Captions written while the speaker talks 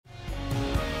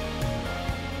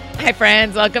Hi,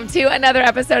 friends. Welcome to another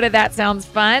episode of That Sounds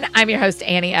Fun. I'm your host,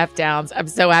 Annie F. Downs. I'm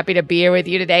so happy to be here with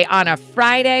you today on a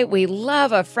Friday. We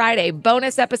love a Friday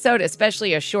bonus episode,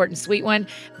 especially a short and sweet one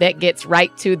that gets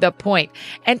right to the point.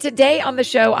 And today on the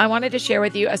show, I wanted to share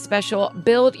with you a special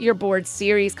Build Your Board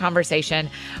series conversation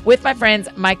with my friends,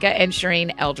 Micah and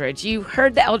Shireen Eldridge. You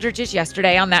heard the Eldridges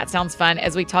yesterday on That Sounds Fun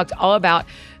as we talked all about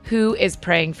who is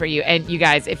praying for you. And you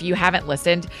guys, if you haven't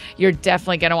listened, you're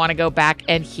definitely going to want to go back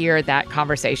and hear that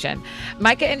conversation.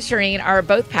 Micah and Shireen are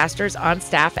both pastors on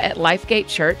staff at Lifegate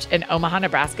Church in Omaha,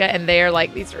 Nebraska. And they are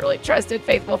like these really trusted,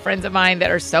 faithful friends of mine that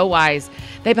are so wise.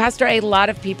 They pastor a lot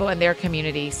of people in their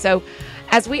community. So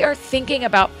as we are thinking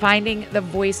about finding the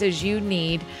voices you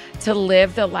need to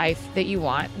live the life that you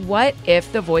want, what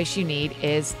if the voice you need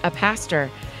is a pastor?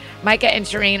 Micah and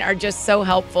Shireen are just so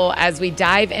helpful as we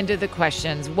dive into the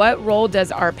questions. What role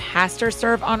does our pastor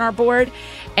serve on our board?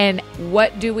 And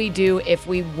what do we do if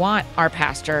we want our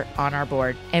pastor on our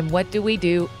board? And what do we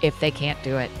do if they can't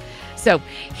do it? So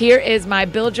here is my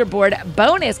Build Your Board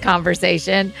bonus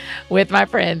conversation with my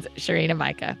friends, Shireen and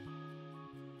Micah.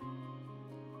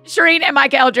 Shireen and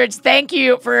Micah Eldridge, thank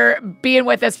you for being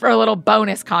with us for a little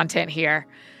bonus content here.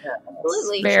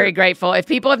 Absolutely. Very grateful. If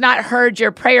people have not heard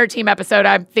your prayer team episode,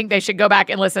 I think they should go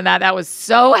back and listen to that. That was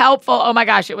so helpful. Oh my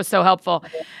gosh, it was so helpful.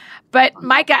 But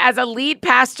Micah, as a lead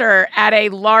pastor at a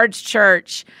large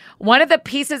church, one of the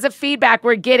pieces of feedback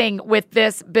we're getting with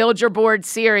this Build Your Board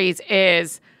series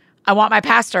is, I want my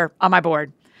pastor on my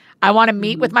board. I want to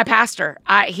meet with my pastor.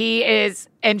 He is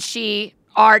and she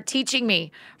are teaching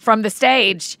me from the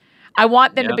stage. I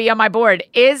want them to be on my board.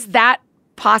 Is that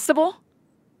possible?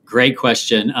 Great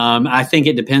question. I think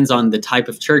it depends on the type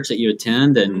of church that you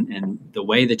attend and the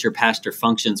way that your pastor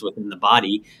functions within the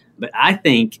body. But I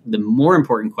think the more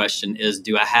important question is,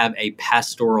 do I have a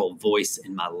pastoral voice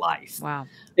in my life? Wow.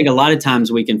 I think a lot of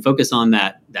times we can focus on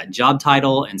that job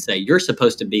title and say, you're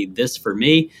supposed to be this for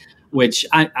me, which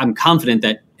I'm confident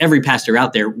that every pastor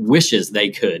out there wishes they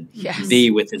could be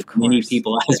with as many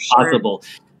people as possible.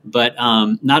 But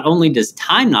not only does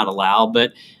time not allow,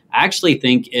 but I actually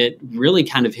think it really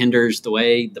kind of hinders the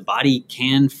way the body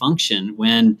can function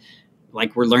when,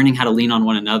 like, we're learning how to lean on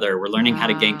one another. We're learning how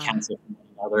to gain counsel from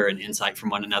one another and insight from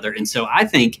one another. And so I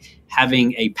think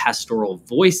having a pastoral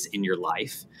voice in your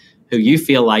life who you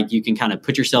feel like you can kind of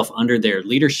put yourself under their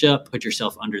leadership, put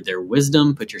yourself under their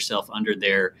wisdom, put yourself under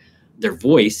their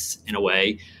voice in a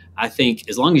way, I think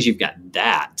as long as you've got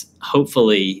that,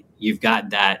 hopefully you've got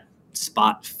that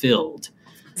spot filled.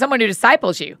 Someone who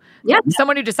disciples you. Yeah.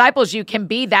 Someone who disciples you can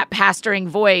be that pastoring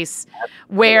voice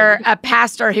where a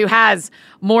pastor who has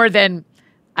more than,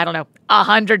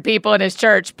 100 people in his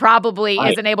church probably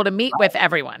isn't able to meet with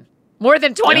everyone. More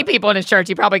than 20 people in his church,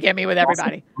 he probably can't meet with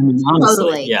everybody. Honestly,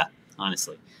 Totally. Yeah,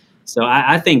 honestly. So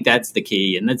I think that's the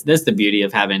key. And that's the beauty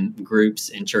of having groups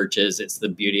in churches. It's the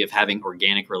beauty of having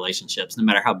organic relationships, no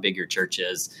matter how big your church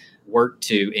is. Work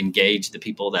to engage the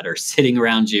people that are sitting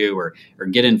around you or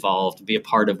get involved, be a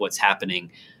part of what's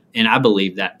happening. And I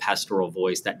believe that pastoral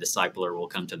voice, that discipler will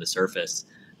come to the surface.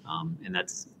 And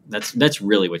that's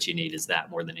really what you need, is that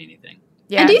more than anything.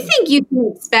 Yeah. I do think you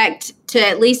can expect to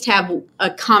at least have a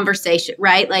conversation,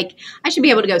 right? Like, I should be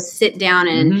able to go sit down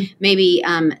and maybe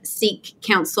seek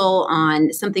counsel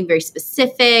on something very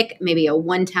specific, maybe a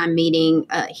one-time meeting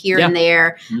here and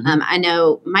there. I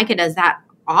know Micah does that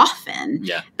often,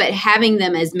 but having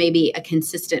them as maybe a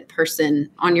consistent person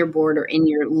on your board or in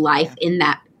your life in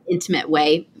that intimate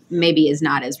way maybe is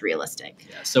not as realistic.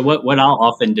 Yeah. So what I'll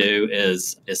often do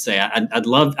is say,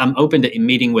 I'm open to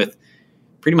meeting with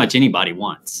pretty much anybody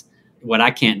once. What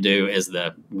I can't do is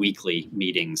the weekly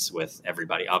meetings with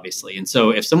everybody, obviously. And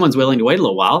so if someone's willing to wait a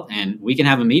little while and we can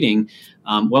have a meeting,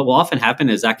 what will often happen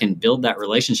is I can build that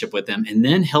relationship with them and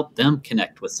then help them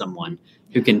connect with someone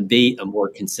who can be a more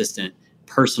consistent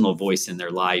personal voice in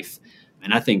their life.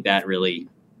 And I think that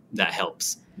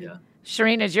helps. Yeah.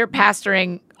 Shireen, as you're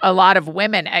pastoring a lot of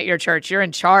women at your church, you're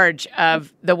in charge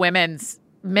of the women's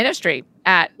ministry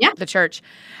at the church.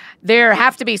 There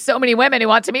have to be so many women who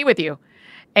want to meet with you.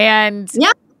 And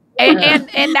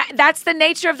that's the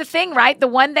nature of the thing, right? The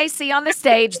one they see on the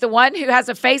stage, the one who has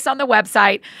a face on the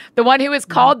website, the one who is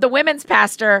called the women's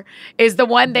pastor is the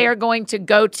one they are going to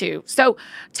go to. So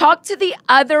talk to the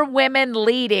other women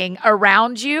leading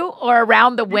around you or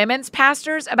around the women's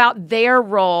pastors about their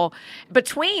role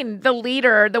between the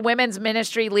leader, the women's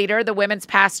ministry leader, the women's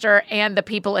pastor, and the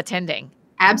people attending.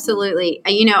 Absolutely.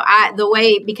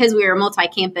 Because we are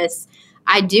multi-campus,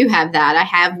 I do have that. I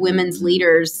have women's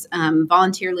leaders,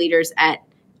 volunteer leaders at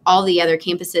all the other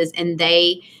campuses, and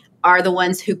they are the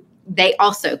ones who they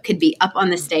also could be up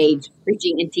on the stage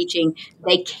preaching and teaching.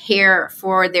 They care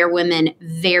for their women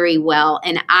very well.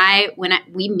 And when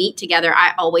we meet together,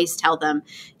 I always tell them,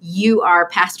 you are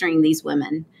pastoring these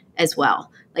women as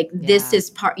well. Like this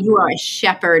is you are a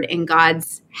shepherd in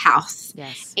God's house.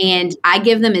 Yes. And I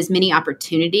give them as many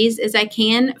opportunities as I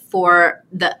can for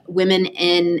the women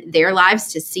in their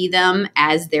lives to see them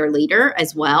as their leader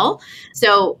as well.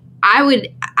 So I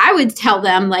would tell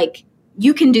them, like,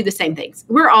 you can do the same things.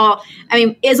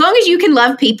 As long as you can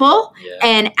love people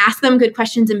and ask them good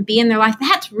questions and be in their life,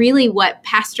 that's really what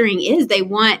pastoring is. They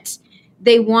want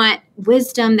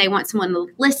wisdom. They want someone to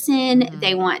listen. Mm-hmm.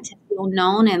 They want to feel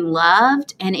known and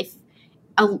loved. And if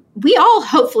we all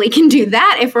hopefully can do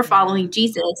that if we're following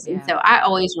Jesus. Yeah. And so I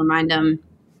always remind them,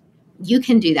 you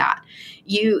can do that.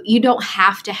 You don't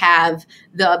have to have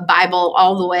the Bible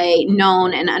all the way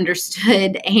known and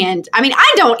understood. And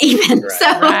I don't even. Right.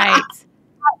 So, right.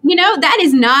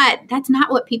 That's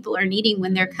not what people are needing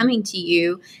when they're coming to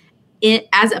you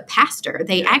as a pastor.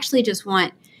 They actually just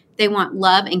want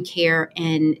love and care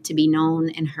and to be known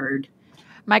and heard.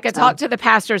 Micah, talk to the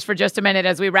pastors for just a minute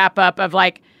as we wrap up of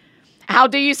like, how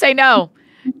do you say no?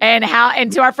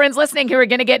 And to our friends listening who are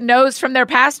going to get no's from their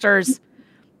pastors,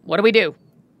 what do we do?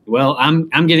 Well,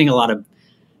 I'm getting a lot of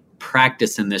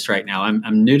practice in this right now.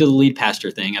 I'm new to the lead pastor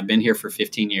thing. I've been here for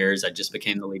 15 years. I just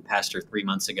became the lead pastor 3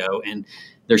 months ago. And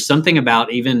there's something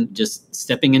about even just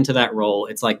stepping into that role.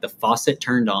 It's like the faucet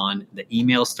turned on, the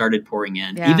emails started pouring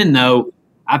in, even though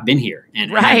I've been here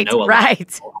and I know a lot of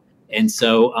people. And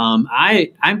so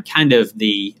I'm kind of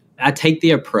I take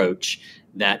the approach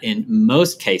that in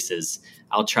most cases,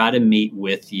 I'll try to meet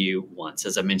with you once,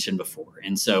 as I mentioned before.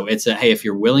 And so it's hey, if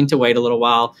you're willing to wait a little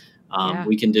while,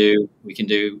 we can do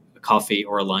a coffee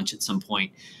or a lunch at some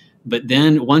point. But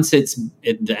then once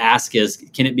the ask is,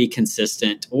 can it be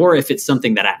consistent? Or if it's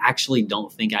something that I actually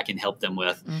don't think I can help them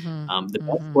with, the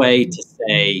best way to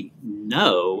say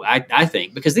no, I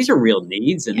think, because these are real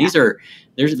needs and there's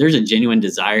a genuine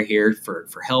desire here for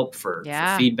help, for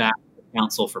feedback, for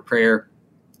counsel, for prayer,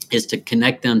 is to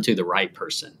connect them to the right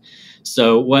person.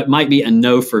 So what might be a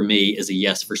no for me is a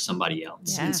yes for somebody else.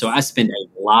 Yes. And so I spend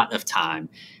a lot of time,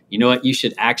 you know what, you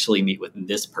should actually meet with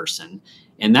this person.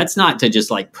 And that's not to just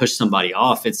like push somebody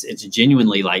off. It's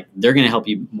genuinely like they're going to help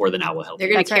you more than I will help.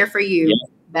 They're going to care for you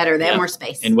better. They have more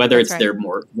space. And whether it's they're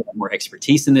more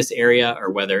expertise in this area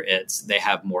or whether it's they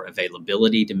have more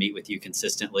availability to meet with you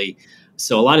consistently.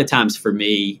 So a lot of times for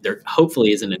me, there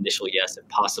hopefully is an initial yes if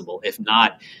possible. If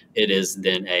not, it is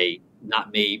then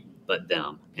not me, but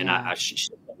them. And I should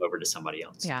shift them over to somebody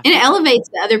else. Yeah. And it elevates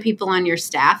the other people on your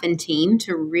staff and team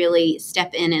to really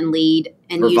step in and lead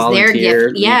and use their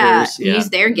gift. Use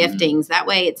their giftings. That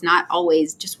way it's not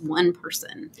always just one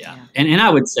person. Yeah. And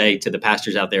I would say to the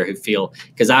pastors out there who feel,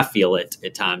 because I feel it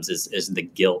at times, is the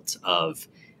guilt of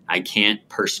I can't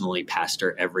personally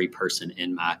pastor every person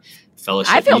in my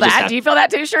fellowship. I feel that. Do you feel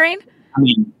that too, Shireen? I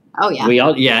mean, we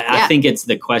all, I think it's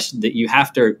the question that you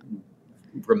have to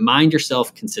remind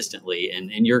yourself consistently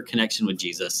and in your connection with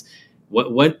Jesus,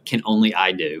 what can only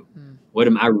I do? What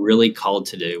am I really called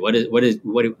to do? What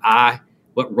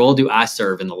role do I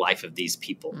serve in the life of these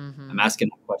people? I'm asking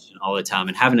that question all the time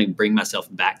and having to bring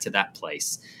myself back to that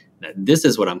place that this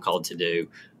is what I'm called to do.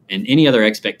 And any other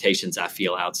expectations I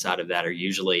feel outside of that are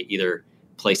usually either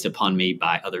placed upon me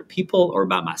by other people or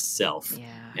by myself. Yeah.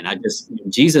 And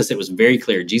Jesus, it was very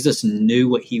clear. Jesus knew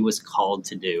what he was called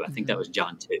to do. I think that was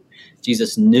John 2.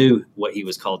 Jesus knew what he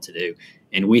was called to do.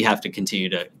 And we have to continue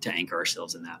to anchor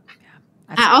ourselves in that.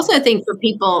 Yeah, I also think for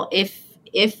people,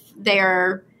 if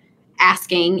they're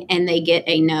asking and they get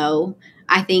a no,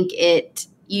 I think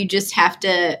you have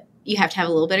to have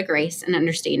a little bit of grace and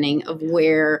understanding of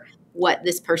what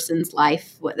this person's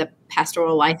life, what the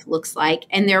pastoral life looks like.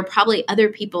 And there are probably other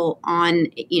people on,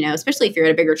 especially if you're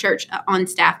at a bigger church, on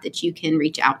staff that you can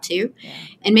reach out to. Yeah.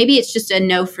 And maybe it's just a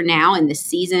no for now in this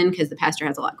season because the pastor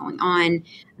has a lot going on.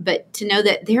 But to know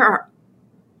that there are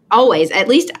always, at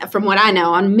least from what I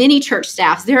know, on many church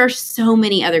staffs, there are so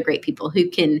many other great people who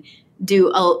can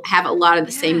have a lot of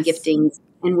the same giftings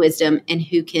and wisdom and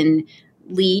who can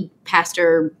lead,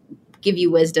 pastor, give you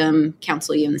wisdom,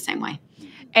 counsel you in the same way.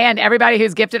 And everybody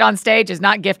who's gifted on stage is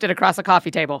not gifted across a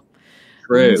coffee table.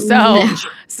 True.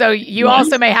 So you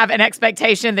also may have an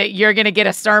expectation that you're going to get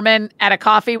a sermon at a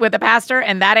coffee with a pastor,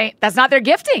 and that's not their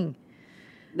gifting.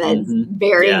 That's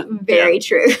very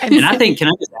true. And I think, can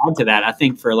I just add to that? I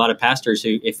think for a lot of pastors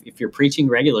who, if you're preaching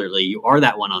regularly, you are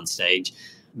that one on stage.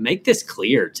 Make this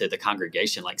clear to the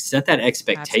congregation. Like set that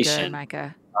expectation. That's good,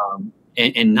 Micah.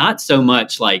 And not so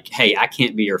much like, hey, I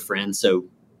can't be your friend, so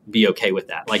be okay with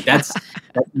that. Like that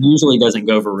usually doesn't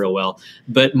go over real well,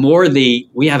 but more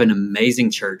we have an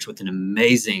amazing church with an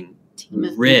amazing,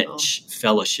 rich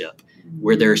fellowship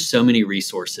where there are so many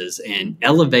resources, and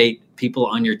elevate people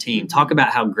on your team. Talk about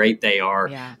how great they are.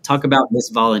 Yeah. Talk about this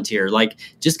volunteer. Like,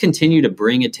 just continue to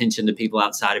bring attention to people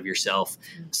outside of yourself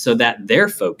so that their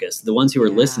focus, the ones who are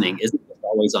listening, isn't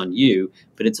always on you,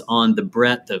 but it's on the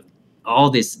breadth of all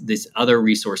these other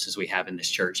resources we have in this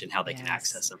church and how they can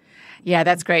access them. Yeah,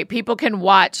 that's great. People can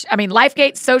watch. I mean,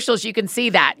 LifeGate socials, you can see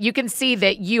that. You can see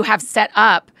that you have set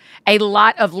up a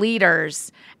lot of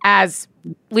leaders as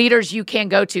leaders you can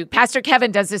go to. Pastor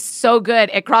Kevin does this so good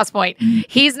at Crosspoint.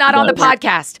 He's not on the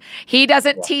podcast. He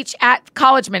doesn't teach at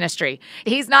college ministry.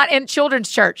 He's not in children's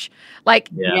church. Like,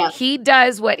 he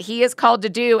does what he is called to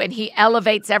do, and he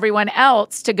elevates everyone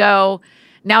else to go,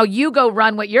 now you go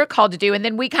run what you're called to do. And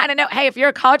then we kind of know, hey, if you're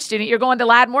a college student, you're going to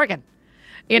Lad Morgan.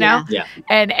 You know? Yeah.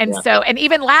 And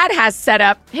even Lad has set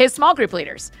up his small group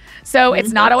leaders. So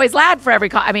it's not always Lad for every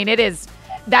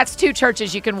that's two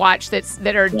churches you can watch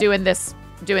that are doing this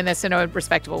in a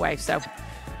respectable way. So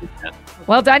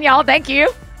well done, y'all. Thank you.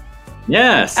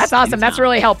 Yes. That's awesome. That's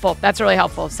really helpful.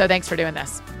 So thanks for doing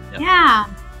this. Yeah.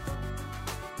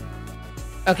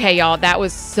 Okay, y'all, that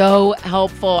was so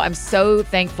helpful. I'm so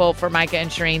thankful for Micah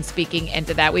and Shireen speaking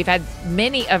into that. We've had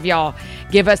many of y'all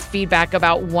give us feedback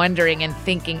about wondering and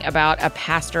thinking about a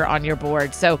pastor on your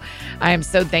board. So I am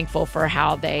so thankful for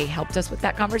how they helped us with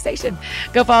that conversation.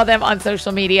 Go follow them on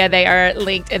social media. They are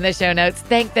linked in the show notes.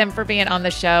 Thank them for being on the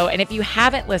show. And if you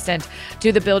haven't listened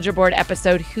to the Build Your Board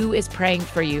episode, Who is Praying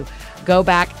for You? Go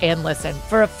back and listen.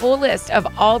 For a full list of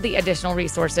all the additional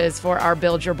resources for our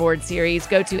Build Your Board series,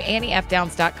 go to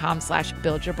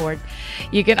anniefdowns.com/buildyourboard.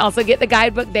 You can also get the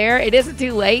guidebook there. It isn't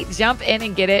too late. Jump in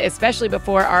and get it, especially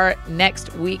before our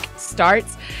next week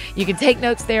starts. You can take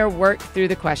notes there, work through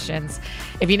the questions.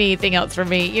 If you need anything else from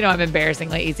me, you know I'm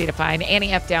embarrassingly easy to find.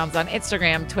 Annie F. Downs on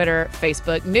Instagram, Twitter,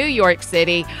 Facebook, New York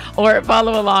City, or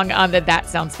follow along on the That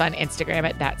Sounds Fun Instagram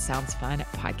at That Sounds Fun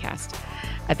Podcast.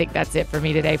 I think that's it for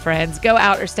me today, friends. Go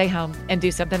out or stay home and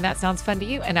do something that sounds fun to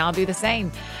you, and I'll do the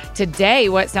same. Today,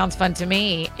 what sounds fun to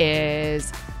me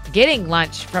is getting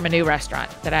lunch from a new restaurant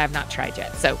that I have not tried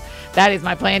yet. So that is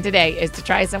my plan today, is to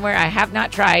try somewhere I have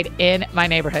not tried in my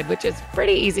neighborhood, which is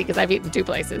pretty easy because I've eaten 2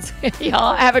 places.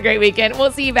 Y'all have a great weekend.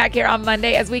 We'll see you back here on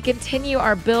Monday as we continue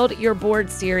our Build Your Board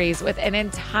series with an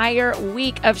entire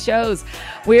week of shows.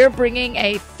 We're bringing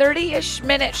a 30-ish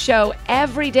minute show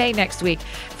every day next week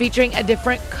featuring a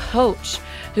different coach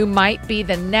who might be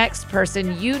the next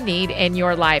person you need in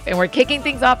your life. And we're kicking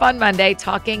things off on Monday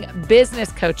talking business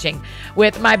coaching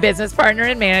with my business partner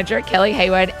and manager, Kelly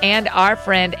Haywood, and our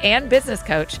friend and business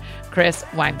coach, Chris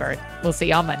Weinberg. We'll see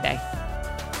y'all Monday.